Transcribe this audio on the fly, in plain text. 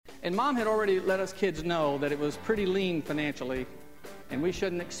And Mom had already let us kids know that it was pretty lean financially, and we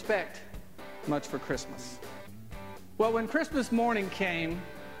shouldn't expect much for Christmas. Well, when Christmas morning came,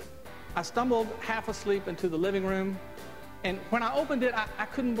 I stumbled half asleep into the living room, and when I opened it, I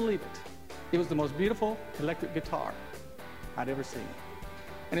couldn't believe it. It was the most beautiful electric guitar I'd ever seen.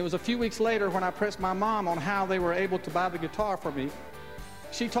 And it was a few weeks later when I pressed my mom on how they were able to buy the guitar for me.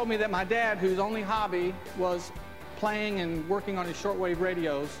 She told me that my dad, whose only hobby was playing and working on his shortwave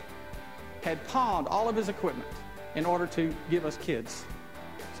radios, had pawned all of his equipment in order to give us kids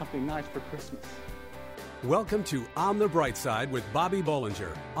something nice for Christmas. Welcome to On the Bright Side with Bobby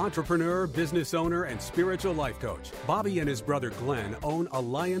Bollinger, entrepreneur, business owner, and spiritual life coach. Bobby and his brother Glenn own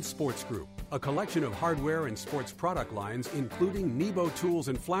Alliance Sports Group, a collection of hardware and sports product lines, including Nebo tools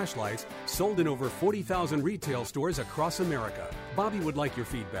and flashlights, sold in over 40,000 retail stores across America. Bobby would like your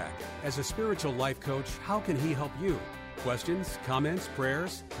feedback. As a spiritual life coach, how can he help you? Questions, comments,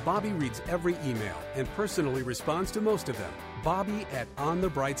 prayers? Bobby reads every email and personally responds to most of them. Bobby at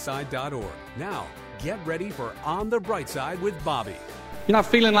onthebrightside.org. Now, get ready for On the Bright Side with Bobby. You're not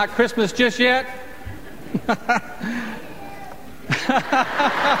feeling like Christmas just yet?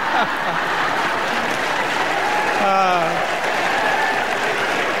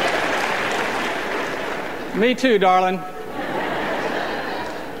 Me too, darling.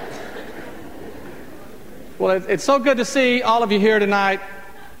 Well, it's so good to see all of you here tonight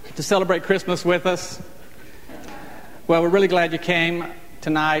to celebrate Christmas with us. Well, we're really glad you came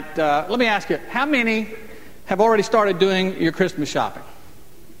tonight. Let me ask you, how many have already started doing your Christmas shopping?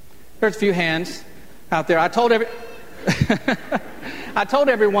 There's a few hands out there. I told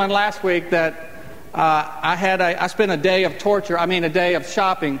everyone last week that I spent a day of a day of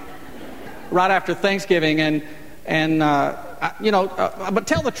shopping right after Thanksgiving, but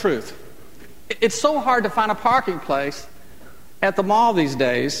tell the truth. It's so hard to find a parking place at the mall these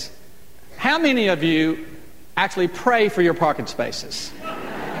days. How many of you actually pray for your parking spaces?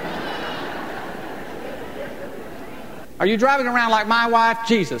 Are you driving around like my wife?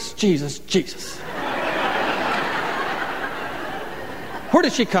 Jesus, Jesus, Jesus. Where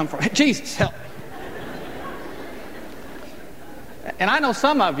did she come from? Jesus, help me. And I know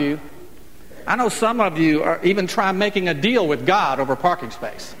some of you are even trying making a deal with God over parking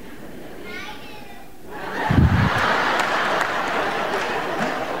space.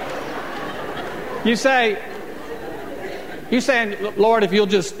 You say, Lord, if you'll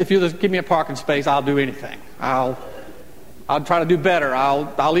just give me a parking space, I'll do anything. I'll try to do better.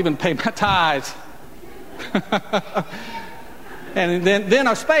 I'll even pay my tithes. And then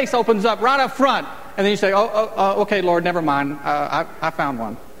a space opens up right up front, and then you say, okay, Lord, never mind. I found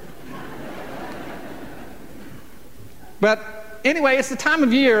one. But anyway, it's the time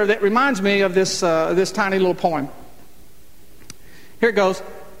of year that reminds me of this tiny little poem. Here it goes.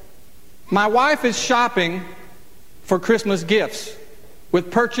 My wife is shopping for Christmas gifts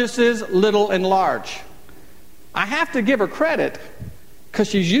with purchases little and large. I have to give her credit because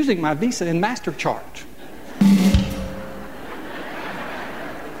she's using my Visa and MasterCard.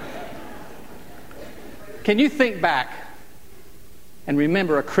 Can you think back and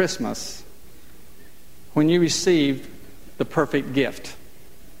remember a Christmas when you received the perfect gift?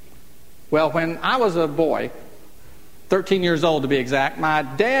 Well, when I was a boy, 13 years old to be exact, my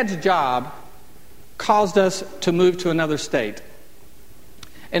dad's job caused us to move to another state.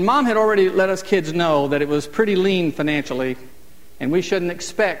 And Mom had already let us kids know that it was pretty lean financially, and we shouldn't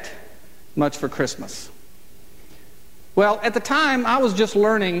expect much for Christmas. Well, at the time, I was just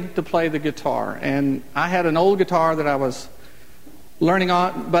learning to play the guitar, and I had an old guitar that I was learning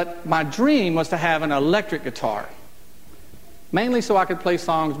on, but my dream was to have an electric guitar, mainly so I could play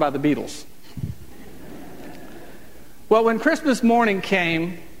songs by the Beatles. Well, when Christmas morning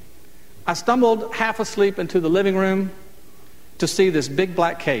came, I stumbled half asleep into the living room to see this big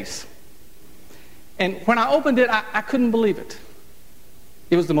black case. And when I opened it, I couldn't believe it.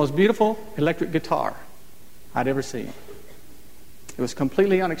 It was the most beautiful electric guitar I'd ever seen. It was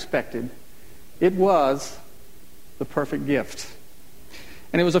completely unexpected. It was the perfect gift.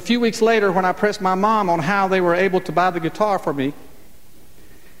 And it was a few weeks later when I pressed my mom on how they were able to buy the guitar for me.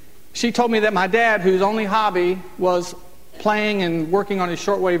 She told me that my dad, whose only hobby was playing and working on his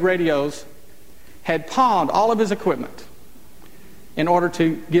shortwave radios, had pawned all of his equipment in order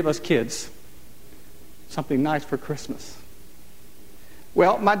to give us kids something nice for Christmas.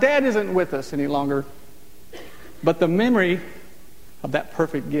 Well, my dad isn't with us any longer, but the memory of that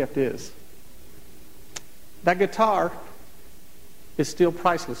perfect gift is. That guitar is still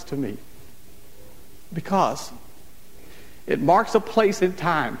priceless to me because it marks a place in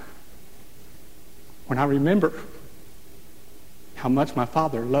time when I remember how much my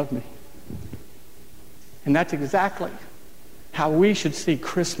Father loved me. And that's exactly how we should see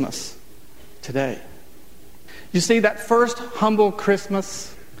Christmas today. You see, that first humble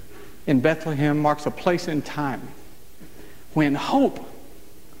Christmas in Bethlehem marks a place in time when hope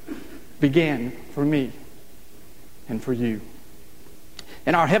began for me and for you.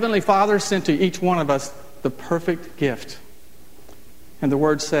 And our Heavenly Father sent to each one of us the perfect gift. And the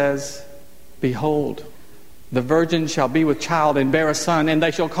Word says, "Behold, the virgin shall be with child and bear a son, and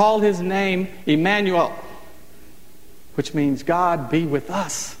they shall call his name Emmanuel," which means God be with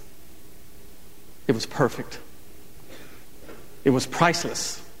us. It was perfect. It was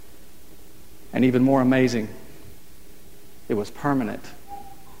priceless. And even more amazing, it was permanent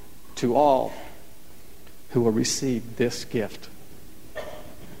to all who will receive this gift.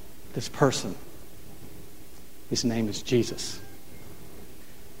 This person. His name is Jesus.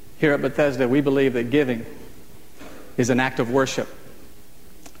 Here at Bethesda, we believe that giving is an act of worship.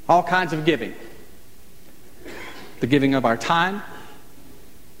 All kinds of giving. The giving of our time,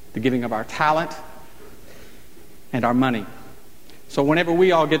 the giving of our talent, and our money. So whenever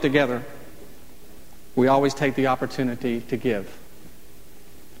we all get together, we always take the opportunity to give.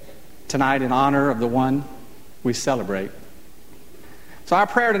 Tonight, in honor of the one we celebrate. So our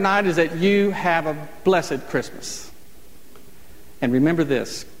prayer tonight is that you have a blessed Christmas. And remember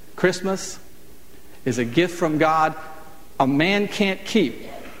this, Christmas is a gift from God a man can't keep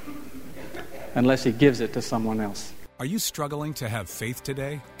unless he gives it to someone else. Are you struggling to have faith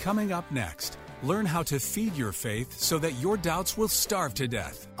today? Coming up next, learn how to feed your faith so that your doubts will starve to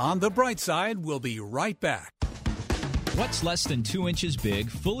death. On the Bright Side, we'll be right back. What's less than 2 inches big,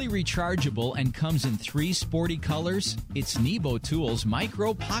 fully rechargeable, and comes in 3 sporty colors? It's Nebo Tools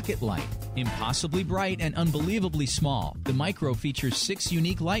Micro Pocket Light. Impossibly bright and unbelievably small, the Micro features 6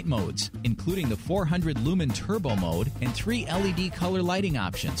 unique light modes, including the 400 lumen turbo mode and 3 LED color lighting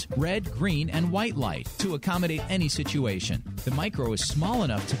options, red, green, and white light, to accommodate any situation. The Micro is small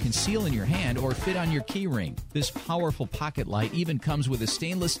enough to conceal in your hand or fit on your key ring. This powerful pocket light even comes with a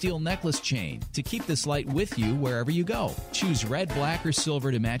stainless steel necklace chain to keep this light with you wherever you go. Choose red, black, or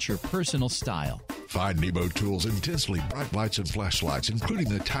silver to match your personal style. Find Nebo Tools' intensely bright lights and flashlights, including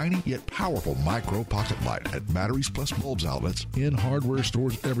the tiny yet powerful Micro Pocket Light, at Batteries Plus Bulbs outlets, in hardware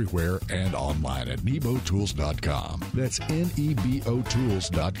stores everywhere, and online at nebotools.com. That's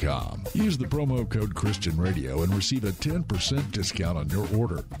NEBOTools.com. Use the promo code Christian Radio and receive a 10% discount on your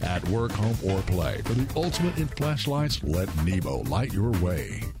order. At work, home, or play. For the ultimate in flashlights, let Nebo light your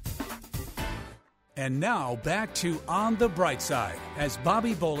way. And now back to On the Bright Side, as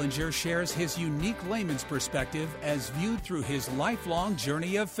Bobby Bollinger shares his unique layman's perspective as viewed through his lifelong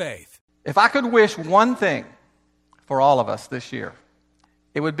journey of faith. If I could wish one thing for all of us this year,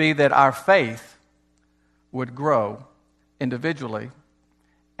 it would be that our faith would grow individually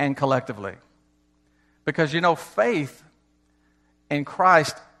and collectively. Because, you know, faith in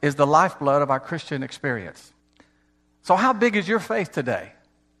Christ is the lifeblood of our Christian experience. So how big is your faith today?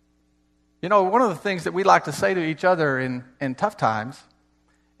 You know, one of the things that we like to say to each other in tough times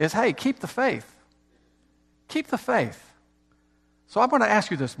is, hey, keep the faith. Keep the faith. So I'm going to ask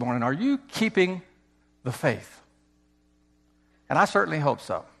you this morning, are you keeping the faith? And I certainly hope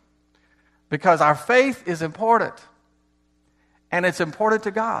so. Because our faith is important. And it's important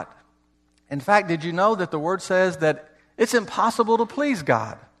to God. In fact, did you know that the Word says that it's impossible to please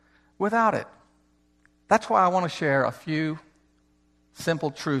God without it? That's why I want to share a few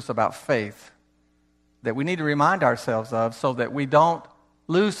simple truths about faith that we need to remind ourselves of so that we don't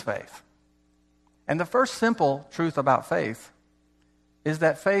lose faith. And the first simple truth about faith is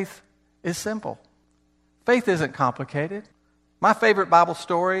that faith is simple. Faith isn't complicated. My favorite Bible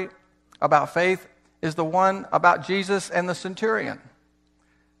story about faith is the one about Jesus and the centurion.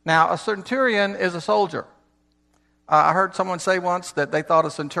 Now, a centurion is a soldier. I heard someone say once that they thought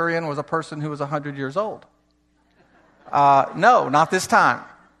a centurion was a person who was 100 years old. No, not this time.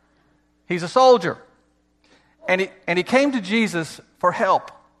 He's a soldier. And he came to Jesus for help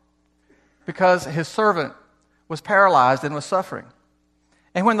because his servant was paralyzed and was suffering.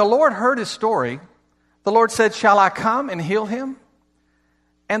 And when the Lord heard his story, the Lord said, "Shall I come and heal him?"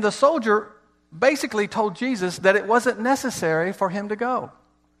 And the soldier basically told Jesus that it wasn't necessary for him to go.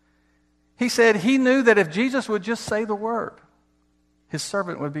 He said he knew that if Jesus would just say the word, his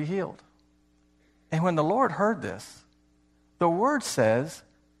servant would be healed. And when the Lord heard this, the Word says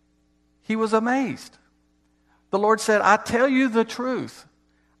he was amazed. The Lord said, "I tell you the truth.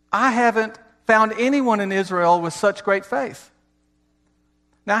 I haven't found anyone in Israel with such great faith."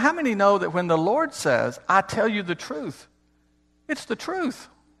 Now, how many know that when the Lord says, "I tell you the truth," it's the truth?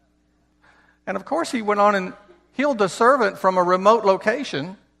 And of course, he went on healed the servant from a remote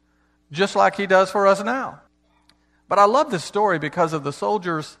location, just like he does for us now. But I love this story because of the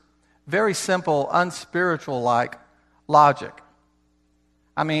soldier's very simple, unspiritual-like logic.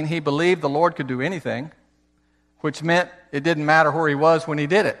 I mean, he believed the Lord could do anything, which meant it didn't matter where he was when he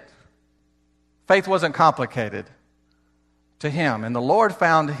did it. Faith wasn't complicated to him, and the Lord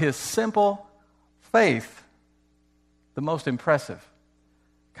found his simple faith the most impressive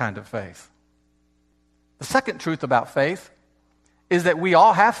kind of faith. The second truth about faith is that we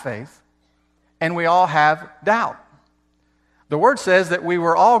all have faith and we all have doubt. The Word says that we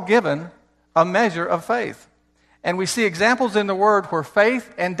were all given a measure of faith. And we see examples in the Word where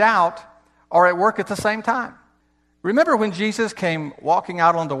faith and doubt are at work at the same time. Remember when Jesus came walking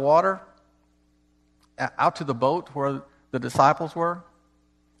out on the water, out to the boat where the disciples were?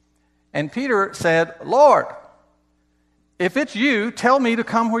 And Peter said, "Lord, if it's you, tell me to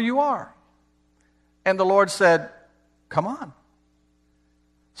come where you are." And the Lord said, "Come on."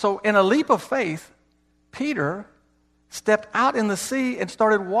 So in a leap of faith, Peter stepped out in the sea and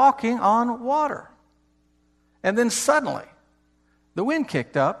started walking on water. And then suddenly, the wind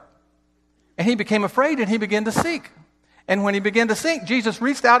kicked up, and he became afraid, and he began to sink. And when he began to sink, Jesus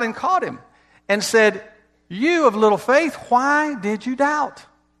reached out and caught him and said, "You of little faith, why did you doubt?"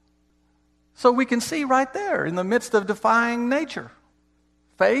 So we can see right there, in the midst of defying nature,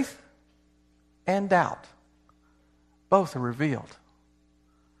 faith and doubt, both are revealed.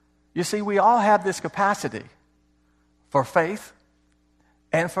 You see, we all have this capacity for faith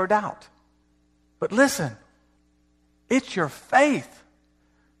and for doubt. But listen, it's your faith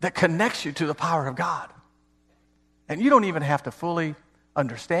that connects you to the power of God. And you don't even have to fully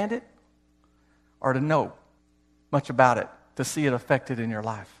understand it or to know much about it to see it affected in your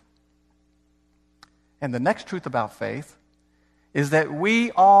life. And the next truth about faith is that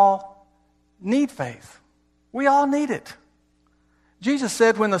we all need faith. We all need it. Jesus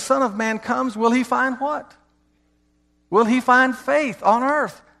said, when the Son of Man comes, will he find what? Will he find faith on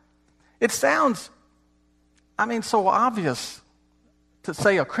earth? It sounds, so obvious to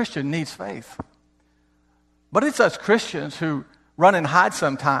say a Christian needs faith. But it's us Christians who run and hide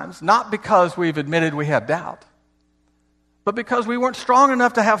sometimes, not because we've admitted we have doubt, but because we weren't strong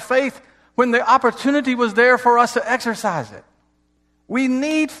enough to have faith when the opportunity was there for us to exercise it. We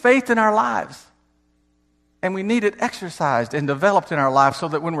need faith in our lives, and we need it exercised and developed in our lives so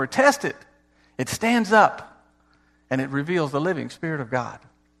that when we're tested, it stands up and it reveals the living Spirit of God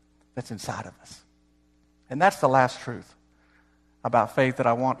that's inside of us. And that's the last truth about faith that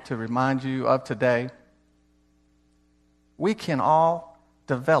I want to remind you of today. We can all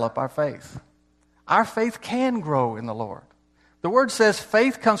develop our faith. Our faith can grow in the Lord. The Word says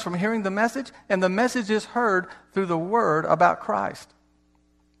faith comes from hearing the message, and the message is heard through the Word about Christ.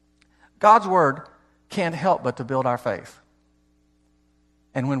 God's Word can't help but to build our faith.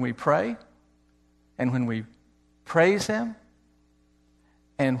 And when we pray, and when we praise Him,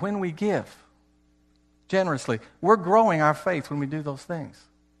 and when we give generously, we're growing our faith when we do those things.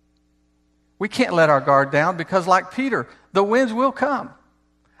 We can't let our guard down because, like Peter, the winds will come.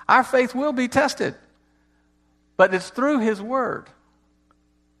 Our faith will be tested. But it's through His Word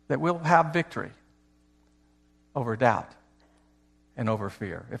that we'll have victory over doubt and over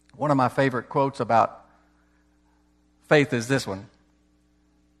fear. One of my favorite quotes about faith is this one: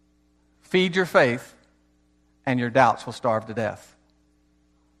 "Feed your faith and your doubts will starve to death."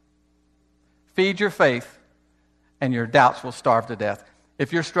 Feed your faith and your doubts will starve to death.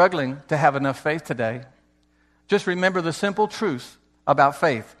 If you're struggling to have enough faith today, just remember the simple truth about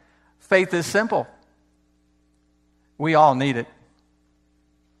faith. Faith is simple. We all need it.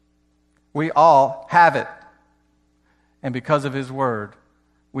 We all have it. And because of His Word,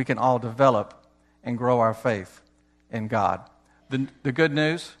 we can all develop and grow our faith in God. The good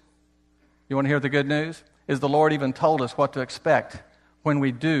news, you want to hear the good news? Is the Lord even told us what to expect when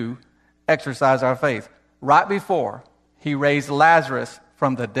we do exercise our faith. Right before He raised Lazarus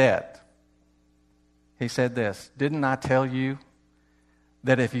from the dead, He said this: "Didn't I tell you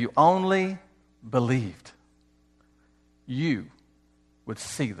that if you only believed, you would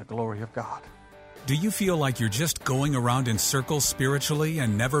see the glory of God?" Do you feel like you're just going around in circles spiritually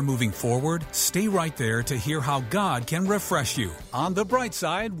and never moving forward? Stay right there to hear how God can refresh you. On the Bright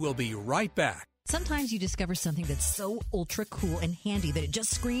Side, we'll be right back. Sometimes you discover something that's so ultra cool and handy that it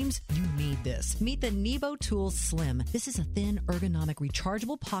just screams, you need this. Meet the Nebo Tools Slim. This is a thin, ergonomic,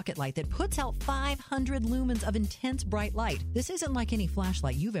 rechargeable pocket light that puts out 500 lumens of intense bright light. This isn't like any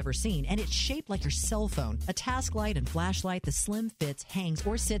flashlight you've ever seen, and it's shaped like your cell phone. A task light and flashlight, the Slim fits, hangs,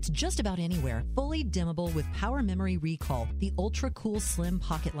 or sits just about anywhere. Fully dimmable with power memory recall. The ultra cool Slim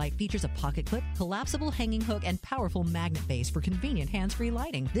pocket light features a pocket clip, collapsible hanging hook, and powerful magnet base for convenient hands-free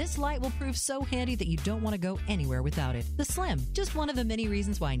lighting. This light will prove so handy that you don't want to go anywhere without it. The Slim, just one of the many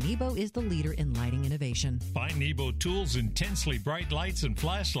reasons why Nebo is the leader in lighting innovation. Find Nebo Tools' intensely bright lights and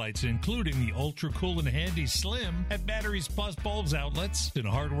flashlights, including the ultra cool and handy Slim, at Batteries Plus Bulbs outlets, in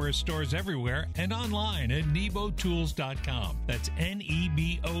hardware stores everywhere, and online at nebotools.com. That's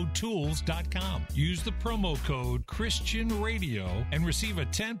NEBOTools.com. Use the promo code Christian Radio and receive a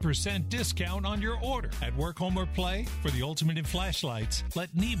 10% discount on your order. At work, home, or play, for the ultimate in flashlights, let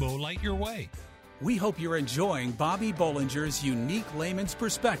Nebo light your way. We hope you're enjoying Bobby Bollinger's unique layman's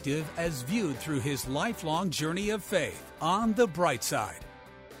perspective as viewed through his lifelong journey of faith on the bright side.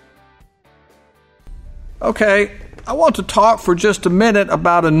 Okay, I want to talk for just a minute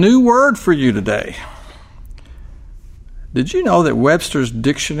about a new word for you today. Did you know that Webster's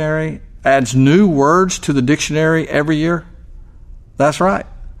dictionary adds new words to the dictionary every year? That's right,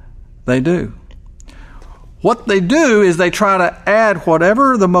 they do. What they do is they try to add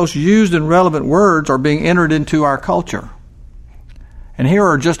whatever the most used and relevant words are being entered into our culture. And here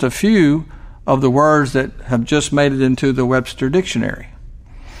are just a few of the words that have just made it into the Webster Dictionary.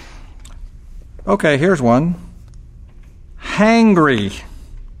 Okay, here's one. Hangry.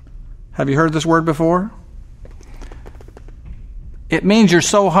 Have you heard this word before? It means you're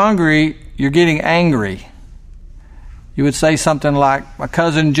so hungry, you're getting angry. You would say something like, my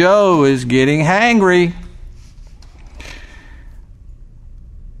cousin Joe is getting hangry.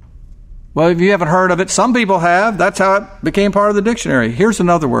 Well, if you haven't heard of it, some people have. That's how it became part of the dictionary. Here's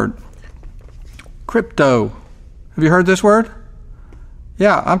another word. Crypto. Have you heard this word?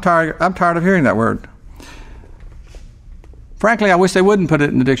 Yeah, I'm tired of hearing that word. Frankly, I wish they wouldn't put it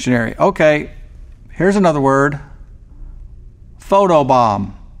in the dictionary. Okay, here's another word.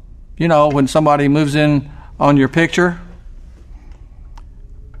 Photobomb. You know, when somebody moves in on your picture.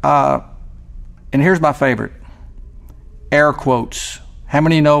 And here's my favorite. Air quotes. How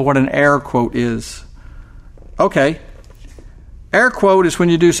many know what an air quote is? Okay. Air quote is when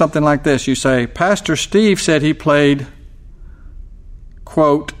you do something like this. You say, Pastor Steve said he played,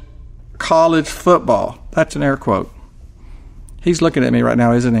 quote, college football. That's an air quote. He's looking at me right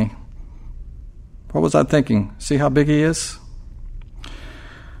now, isn't he? What was I thinking? See how big he is?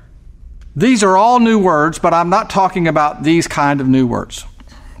 These are all new words, but I'm not talking about these kind of new words.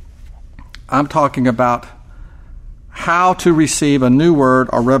 I'm talking about how to receive a new word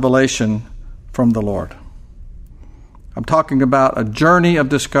or revelation from the Lord. I'm talking about a journey of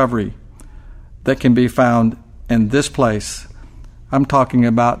discovery that can be found in this place. I'm talking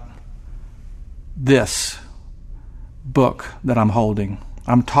about this book that I'm holding.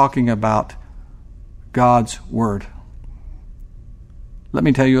 I'm talking about God's Word. Let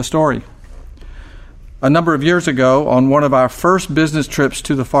me tell you a story. A number of years ago, on one of our first business trips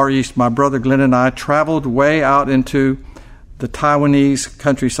to the Far East, my brother Glenn and I traveled way out into the Taiwanese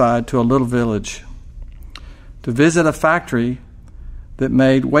countryside to a little village to visit a factory that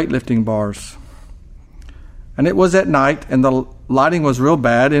made weightlifting bars. And it was at night, and the lighting was real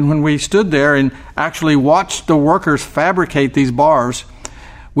bad, and when we stood there and actually watched the workers fabricate these bars,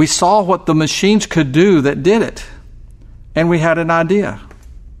 we saw what the machines could do that did it, and we had an idea.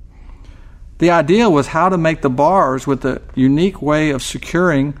 The idea was how to make the bars with a unique way of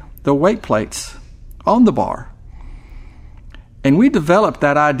securing the weight plates on the bar. And we developed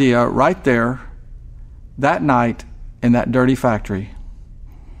that idea right there, that night, in that dirty factory.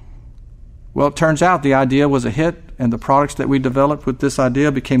 Well, it turns out the idea was a hit, and the products that we developed with this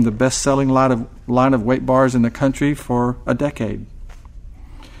idea became the best-selling line of weight bars in the country for a decade.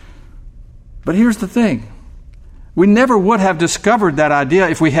 But here's the thing. We never would have discovered that idea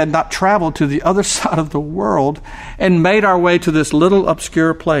if we had not traveled to the other side of the world and made our way to this little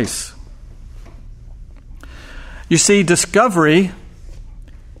obscure place. You see, discovery,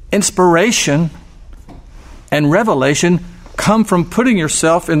 inspiration, and revelation come from putting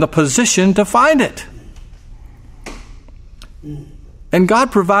yourself in the position to find it. And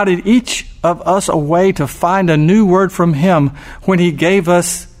God provided each of us a way to find a new word from Him when He gave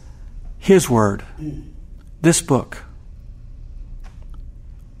us His word. This book.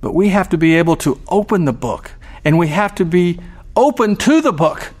 But we have to be able to open the book, and we have to be open to the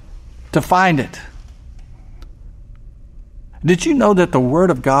book to find it. Did you know that the Word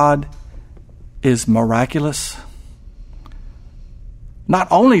of God is miraculous. Not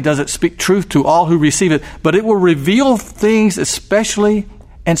only does it speak truth to all who receive it, but it will reveal things especially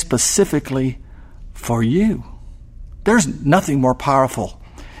and specifically for you. There's nothing more powerful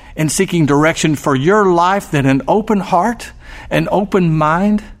in seeking direction for your life than an open heart, an open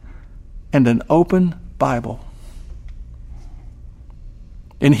mind, and an open Bible.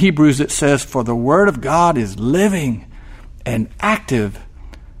 In Hebrews it says, "For the word of God is living and active,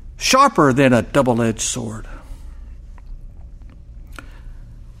 sharper than a double-edged sword."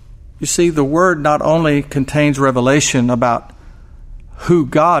 You see, the word not only contains revelation about who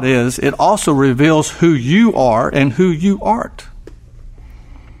God is, it also reveals who you are and who you aren't.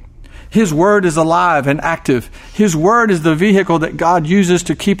 His word is alive and active. His word is the vehicle that God uses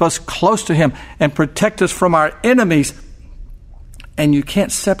to keep us close to Him and protect us from our enemies. And you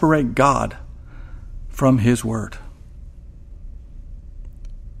can't separate God from His word.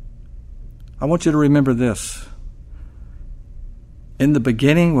 I want you to remember this. In the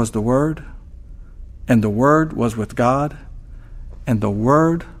beginning was the Word, and the Word was with God, and the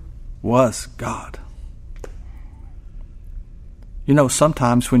Word was God. You know,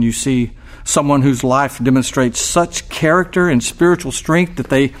 sometimes when you see someone whose life demonstrates such character and spiritual strength that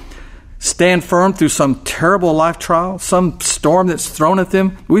they stand firm through some terrible life trial, some storm that's thrown at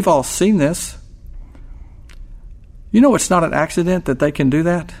them, we've all seen this. You know, it's not an accident that they can do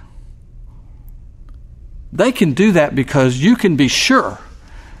that. They can do that because you can be sure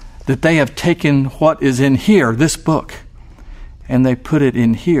that they have taken what is in here, this book, and they put it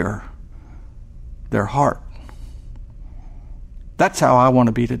in here, their heart. That's how I want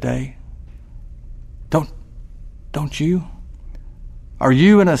to be today. Don't you? Are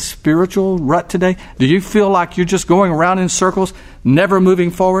you in a spiritual rut today? Do you feel like you're just going around in circles, never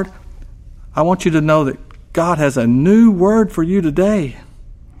moving forward? I want you to know that God has a new word for you today.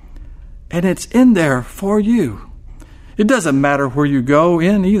 And it's in there for you. It doesn't matter where you go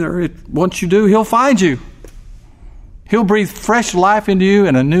in either. Once you do, He'll find you. He'll breathe fresh life into you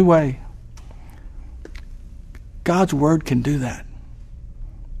in a new way. God's word can do that.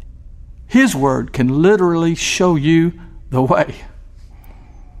 His word can literally show you the way.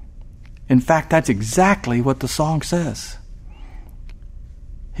 In fact, that's exactly what the song says.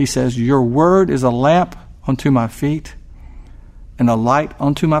 He says, "Your word is a lamp unto my feet and a light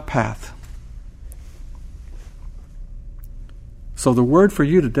unto my path." So the word for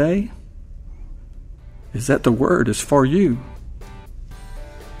you today is that the word is for you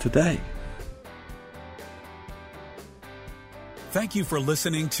today. Thank you for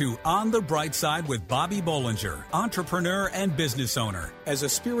listening to On the Bright Side with Bobby Bollinger, entrepreneur and business owner. As a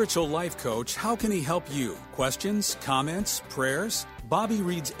spiritual life coach, how can he help you? Questions, comments, prayers? Bobby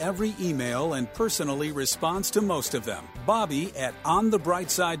reads every email and personally responds to most of them. Bobby at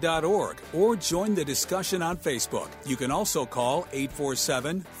onthebrightside.org or join the discussion on Facebook. You can also call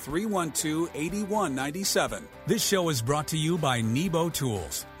 847-312-8197. This show is brought to you by Nebo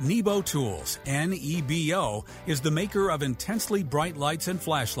Tools. Nebo Tools, N-E-B-O, is the maker of intensely bright lights and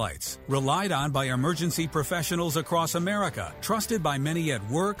flashlights. Relied on by emergency professionals across America. Trusted by many at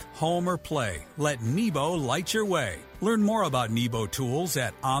work, home, or play. Let Nebo light your way. Learn more about Nebo Tools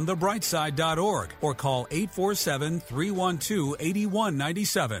at onthebrightside.org or call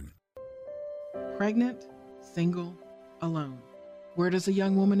 847-312-8197. Pregnant, single, alone. Where does a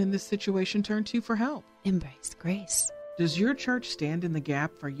young woman in this situation turn to for help? Embrace Grace. Does your church stand in the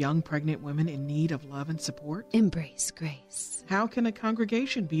gap for young pregnant women in need of love and support? Embrace Grace. How can a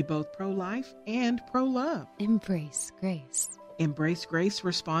congregation be both pro-life and pro-love? Embrace Grace. Embrace Grace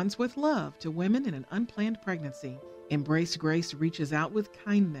responds with love to women in an unplanned pregnancy. Embrace Grace reaches out with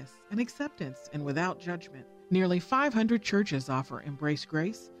kindness and acceptance and without judgment. Nearly 500 churches offer Embrace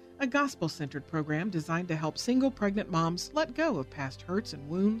Grace, a gospel-centered program designed to help single pregnant moms let go of past hurts and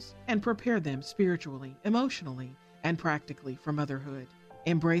wounds and prepare them spiritually, emotionally, and practically for motherhood.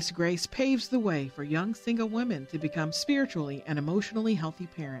 Embrace Grace paves the way for young single women to become spiritually and emotionally healthy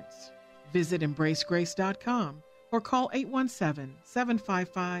parents. Visit embracegrace.com or call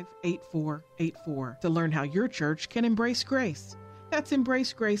 817-755-8484 to learn how your church can embrace grace. That's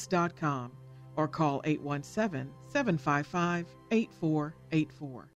embracegrace.com or call 817-755-8484.